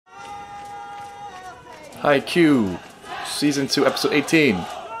Haikyuu Season 2 Episode 18.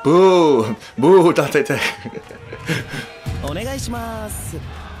 Boo! Boo! Datete.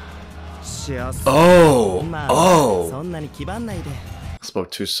 Oh!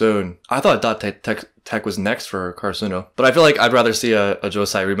 Spoke too soon. I thought Tech was next for Karasuno, but I feel like I'd rather see a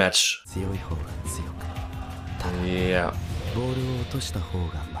Josai rematch. Yeah.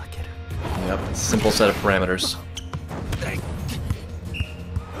 Yep, simple set of parameters.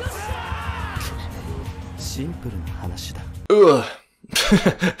 Ugh.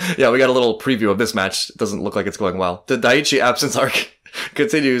 Yeah, we got a little preview of this match. It doesn't look like it's going well. The Daichi absence arc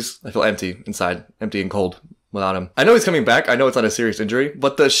continues. I feel empty inside. Empty and cold without him. I know he's coming back. I know it's not a serious injury,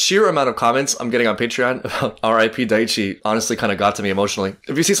 but the sheer amount of comments I'm getting on Patreon about RIP Daichi honestly kind of got to me emotionally.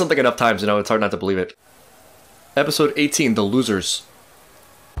 If you see something enough times, you know, it's hard not to believe it. Episode 18, The Losers.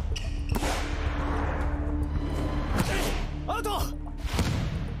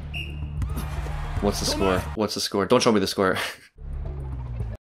 What's the score? What's the score? Don't show me the score.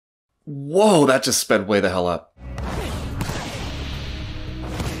 Whoa, that just sped way the hell up.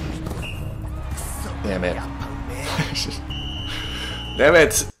 Damn it. Damn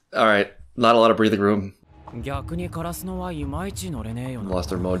it! Alright, not a lot of breathing room. Lost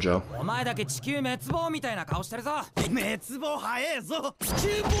their mojo.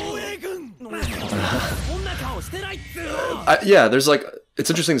 Yeah, there's like, it's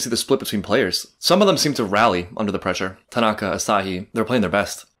interesting to see the split between players. Some of them seem to rally under the pressure. Tanaka, Asahi, they're playing their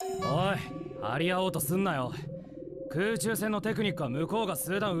best.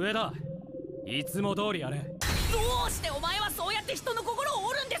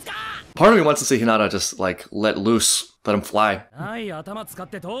 Part of me wants to see Hinata just like let loose, let him fly. I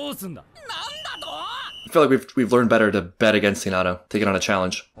feel like we've learned better to bet against Hinata, take it on a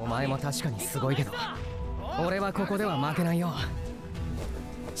challenge.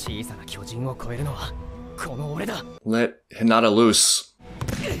 Let Hinata loose.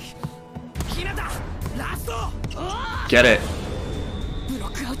 Get it.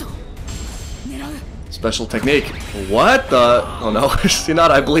 Special technique. What the? Oh no,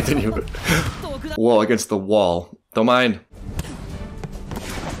 Hinata, I believed in you. Whoa, against the wall. Don't mind.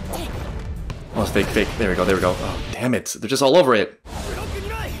 Oh, it's fake, fake. There we go, there we go. Oh, damn it. They're just all over it.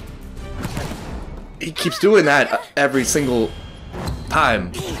 He keeps doing that every single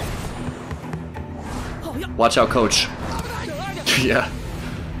time. Watch out, coach. Yeah.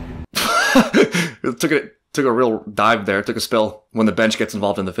 It took a real dive there, took a spill when the bench gets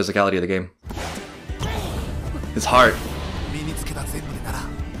involved in the physicality of the game. His heart.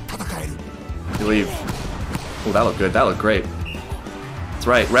 Believe. Oh, that looked good. That looked great. That's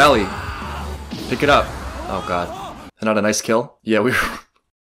right. Rally. Pick it up. Oh god. And not a nice kill? Yeah,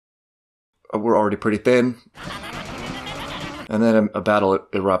 we're already pretty thin. And then a battle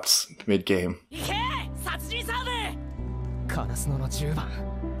erupts mid-game.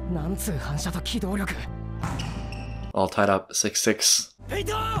 All tied up. 6-6.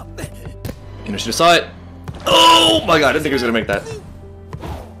 Ennoshita saw it. Oh my god, I didn't think he was gonna make that.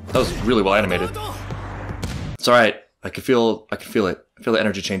 That was really well animated. It's alright. I can feel it. I feel the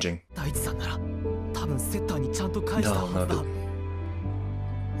energy changing. No.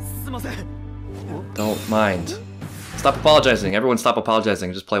 Don't mind. Stop apologizing. Everyone stop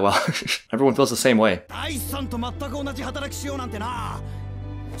apologizing. Just play well. Everyone feels the same way.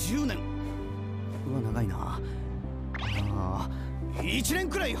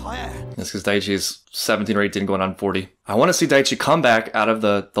 That's because Daichi's 17 or 18 going on 40. I want to see Daichi come back out of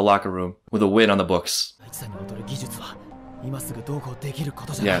the locker room with a win on the books.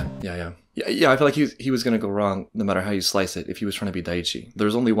 Yeah, I feel like he was gonna go wrong no matter how you slice it if he was trying to be Daichi.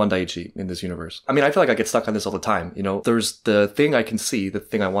 There's only one Daichi in this universe. I mean, I feel like I get stuck on this all the time, you know? There's the thing I can see, the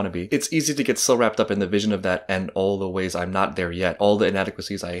thing I want to be. It's easy to get so wrapped up in the vision of that and all the ways I'm not there yet, all the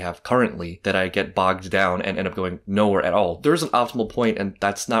inadequacies I have currently, that I get bogged down and end up going nowhere at all. There's an optimal point, and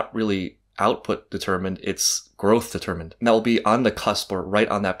that's not really output determined, it's growth determined. And that will be on the cusp or right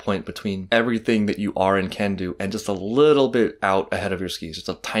on that point between everything that you are and can do and just a little bit out ahead of your skis, just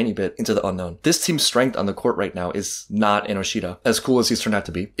a tiny bit into the unknown. This team's strength on the court right now is not Ennoshita, as cool as he's turned out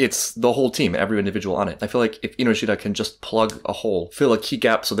to be. It's the whole team, every individual on it. I feel like if Ennoshita can just plug a hole, fill a key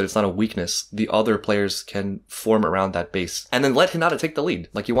gap so that it's not a weakness, the other players can form around that base. And then let Hinata take the lead,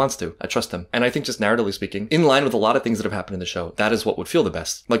 like he wants to. I trust him. And I think just narratively speaking, in line with a lot of things that have happened in the show, that is what would feel the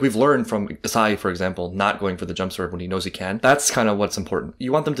best. Like we've learned from Asahi, for example, not going for the jump serve when he knows he can. That's kind of what's important.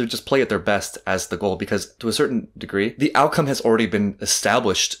 You want them to just play at their best as the goal, because to a certain degree, the outcome has already been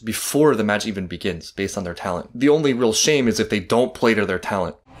established before the match even begins based on their talent. The only real shame is if they don't play to their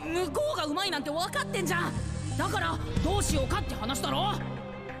talent.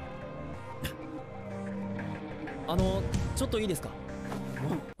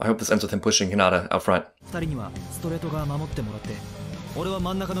 I hope this ends with him pushing Hinata out front.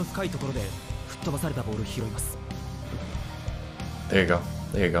 There you go.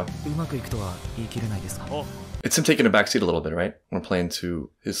 There you go. It's him taking a back seat a little bit, right? We're playing to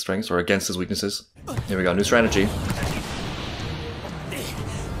his strengths or against his weaknesses. Here we go. New strategy.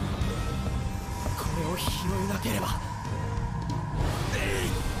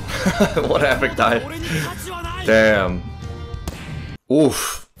 What epic dive. Damn.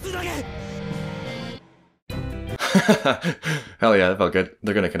 Oof. Hell yeah, that felt good.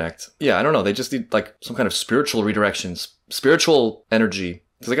 They're gonna connect. Yeah, I don't know. They just need like some kind of spiritual redirections. Spiritual energy.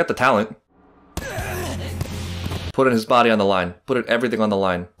 Because they got the talent. Putting his body on the line. Putting everything on the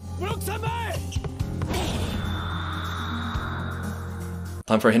line.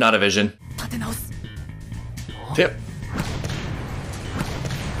 Time for Hinata vision. Tip.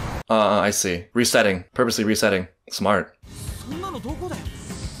 I see. Resetting. Purposely resetting. Smart.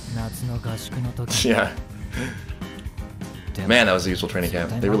 Yeah. Man, that was a useful training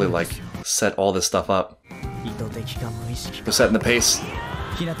camp. They really like set all this stuff up. They're setting the pace.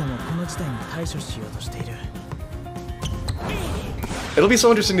 It'll be so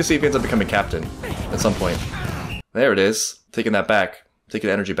interesting to see if he ends up becoming captain at some point. There it is. Taking that back. Taking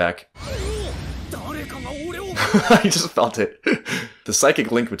the energy back. I just felt it. The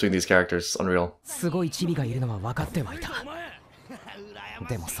psychic link between these characters is unreal.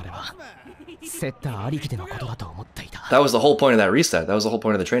 That was the whole point of that reset. That was the whole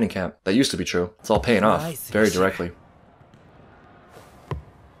point of the training camp. That used to be true. It's all paying off very directly.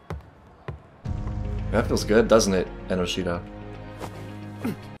 That feels good, doesn't it, Ennoshita?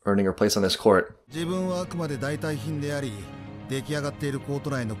 Earning her place on this court.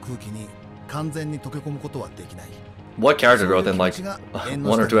 What character growth in like 1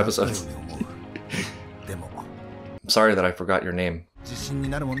 or 2 episodes? I'm sorry that I forgot your name.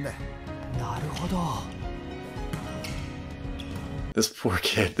 This poor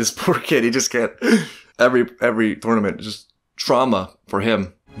kid, he just can't. Every tournament, just trauma for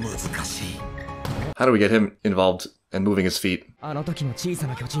him. How do we get him involved and moving his feet?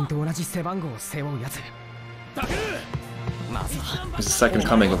 He's the second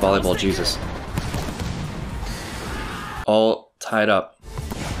coming of Volleyball Jesus. All tied up.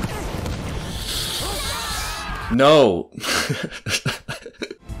 No!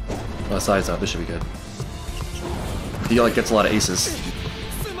 Oh, size up. This should be good. He like gets a lot of aces.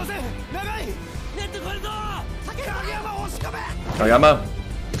 Kageyama?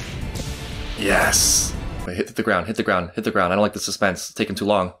 Yes! Wait, hit the ground, hit the ground, hit the ground. I don't like the suspense. It's taking too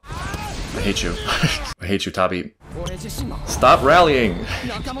long. I hate you. I hate you, Tabi. Stop rallying!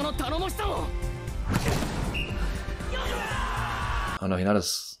 Oh no,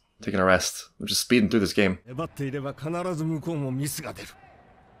 Hinata's taking a rest. We're just speeding through this game.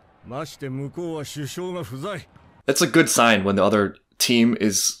 It's a good sign when the other team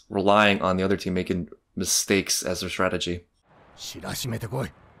is relying on the other team making mistakes as their strategy.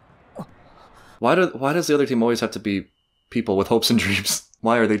 Why does the other team always have to be people with hopes and dreams?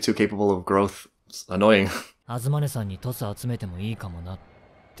 Why are they too capable of growth? It's annoying. In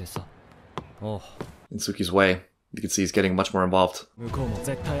Suki's way, you can see he's getting much more involved.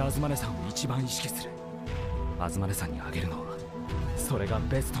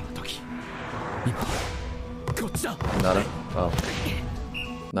 Nada? Oh.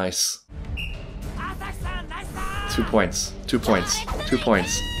 Nice. 2 points. 2 points. 2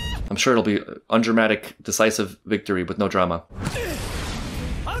 points. I'm sure it'll be an undramatic, decisive victory with no drama.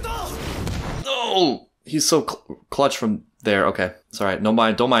 No! He's so clutch from there. Okay. It's alright. No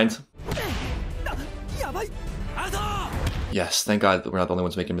mind. Don't mind. Yes, thank God that we're not the only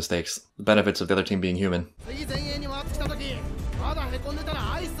ones making mistakes. The benefits of the other team being human.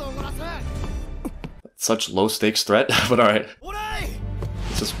 Such low stakes threat, but alright.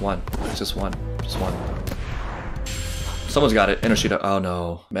 It's just one. It's just one. Just one. Someone's got it. Ennoshita. Oh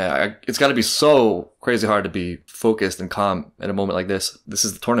no. Man, it's gotta be so crazy hard to be focused and calm at a moment like this. This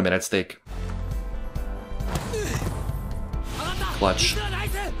is the tournament at stake. Clutch.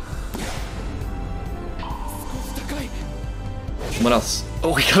 Someone else.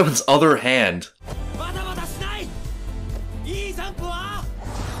 Oh, he got him his other hand.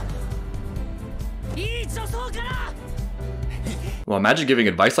 Well, imagine giving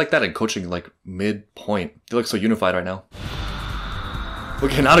advice like that and coaching like mid-point. They look so unified right now.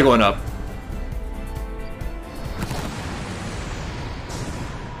 Look at Hinata going up.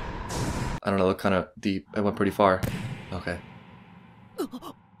 I don't know, look kind of deep. It went pretty far. Okay.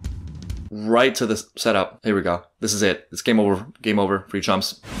 Right to the setup. Here we go. This is it. It's game over. Game over for you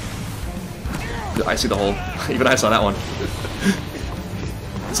chumps. I see the hole. Even I saw that one.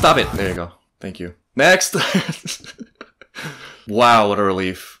 Stop it. There you go. Thank you. Next. Wow, what a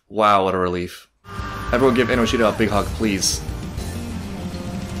relief. Wow, what a relief. Everyone give Ennoshita a big hug, please.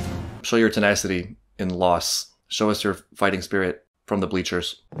 Show your tenacity in loss. Show us your fighting spirit from the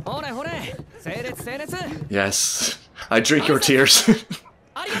bleachers. Yes. I drink your tears.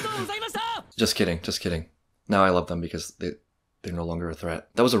 Just kidding, just kidding. Now I love them because they're no longer a threat.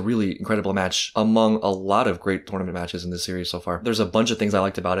 That was a really incredible match among a lot of great tournament matches in this series so far. There's a bunch of things I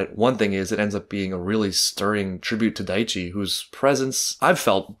liked about it. One thing is it ends up being a really stirring tribute to Daichi, whose presence I've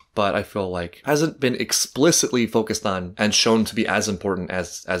felt, but I feel like hasn't been explicitly focused on and shown to be as important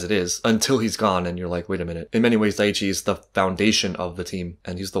as it is until he's gone and you're like, wait a minute. In many ways, Daichi is the foundation of the team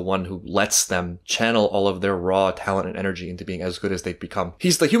and he's the one who lets them channel all of their raw talent and energy into being as good as they've become.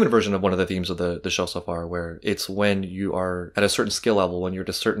 He's the human version of one of the themes of the show so far, where it's when you are at a certain skill level, when you're at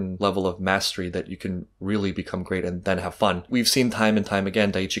a certain level of mastery that you can really become great and then have fun. We've seen time and time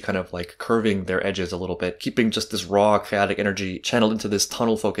again Daichi kind of like curving their edges a little bit, keeping just this raw chaotic energy channeled into this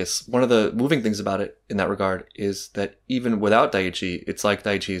tunnel focus. One of the moving things about it in that regard is that even without Daichi, it's like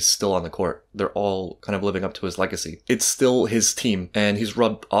Daichi is still on the court. They're all kind of living up to his legacy. It's still his team and he's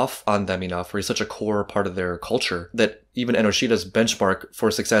rubbed off on them enough, or he's such a core part of their culture that even Ennoshita's benchmark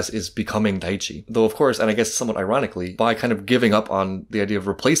for success is becoming Daichi. Though of course, and I guess somewhat ironically, by kind of giving up on the idea of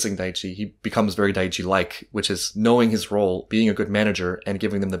replacing Daichi, he becomes very Daichi-like, which is knowing his role, being a good manager, and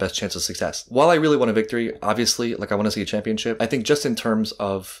giving them the best chance of success. While I really want a victory, obviously, like I want to see a championship, I think just in terms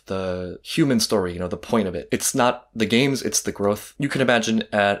of the human story, you know, the point of it, it's not the games, it's the growth. You can imagine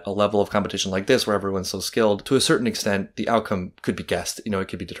at a level of competition like this, where everyone's so skilled, to a certain extent, the outcome could be guessed, you know, it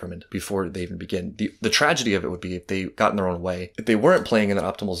could be determined before they even begin. The tragedy of it would be if they got in their own way, if they weren't playing in that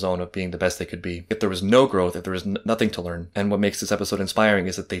optimal zone of being the best they could be, if there was no growth, if there was nothing to learn. And what makes this episode inspiring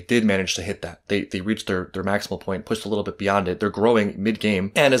is that they did manage to hit that. They reached their maximal point, pushed a little bit beyond it. They're growing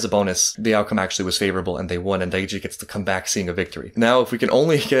mid-game, and as a bonus, the outcome actually was favorable and they won, and Daichi gets to come back seeing a victory. Now, if we can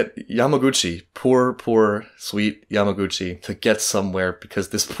only get Yamaguchi, poor, sweet Yamaguchi, to get somewhere, because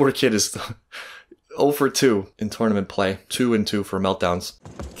this poor kid is 0 for 2 in tournament play. 2 and 2 for meltdowns.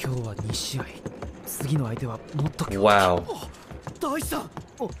 Wow.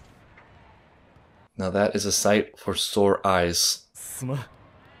 Now that is a sight for sore eyes.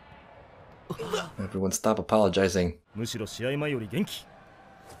 Everyone stop apologizing. It's a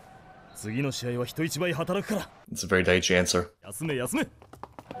very Daichi answer. I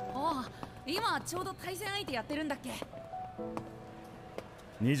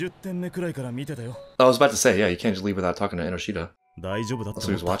was about to say, yeah, you can't just leave without talking to Ennoshita. That's what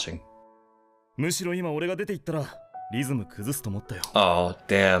he was watching. Oh,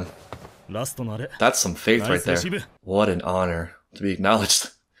 damn. That's some faith right there. What an honor to be acknowledged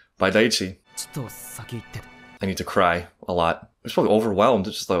by Daichi. I need to cry a lot. I was probably overwhelmed.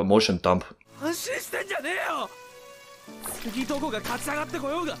 It's just an emotion dump.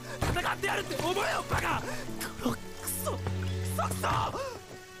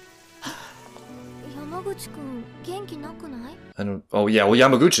 I don't. Oh yeah, well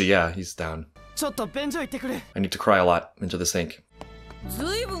Yamaguchi, yeah, he's down. I need to cry a lot into the sink.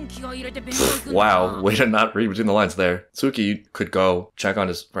 Wow, way to not read between the lines there. Tsuki could go check on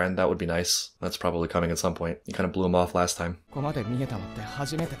his friend, that would be nice. That's probably coming at some point. He kind of blew him off last time.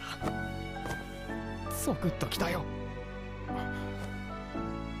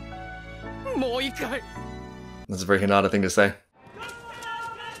 That's a very Hinata thing to say.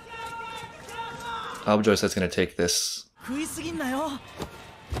 Aobujo says gonna take this.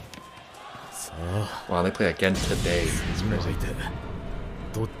 Wow, they play again today. It's crazy.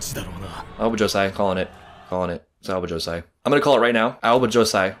 Aobujo-sai, calling it. It's Aobujo-sai. I'm gonna call it right now.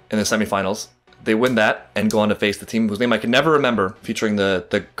 Aobujo-sai in the semifinals. They win that and go on to face the team whose name I can never remember, featuring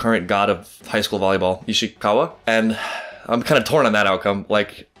the current god of high school volleyball, Ishikawa. And I'm kind of torn on that outcome.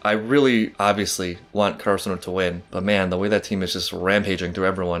 Like, I really obviously want Karasuno to win, but man, the way that team is just rampaging through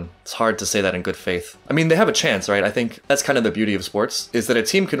everyone, it's hard to say that in good faith. I mean, they have a chance, right? I think that's kind of the beauty of sports, is that a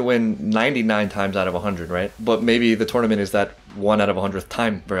team can win 99 times out of 100, right? But maybe the tournament is that 1 out of 100th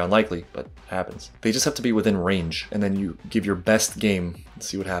time, very unlikely, but it happens. They just have to be within range, and then you give your best game and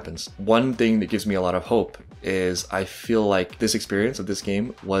see what happens. One thing that gives me a lot of hope is I feel like this experience of this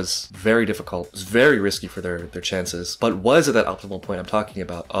game was very difficult. It was very risky for their chances, but was at that optimal point I'm talking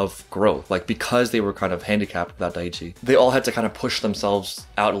about of growth. Like, because they were kind of handicapped without Daichi, they all had to kind of push themselves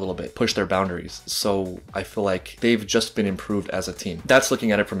out a little bit, push their boundaries. So I feel like they've just been improved as a team. That's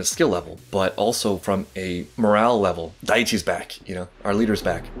looking at it from a skill level, but also from a morale level. Daichi's back, you know, our leader's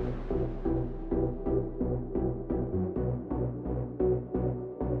back.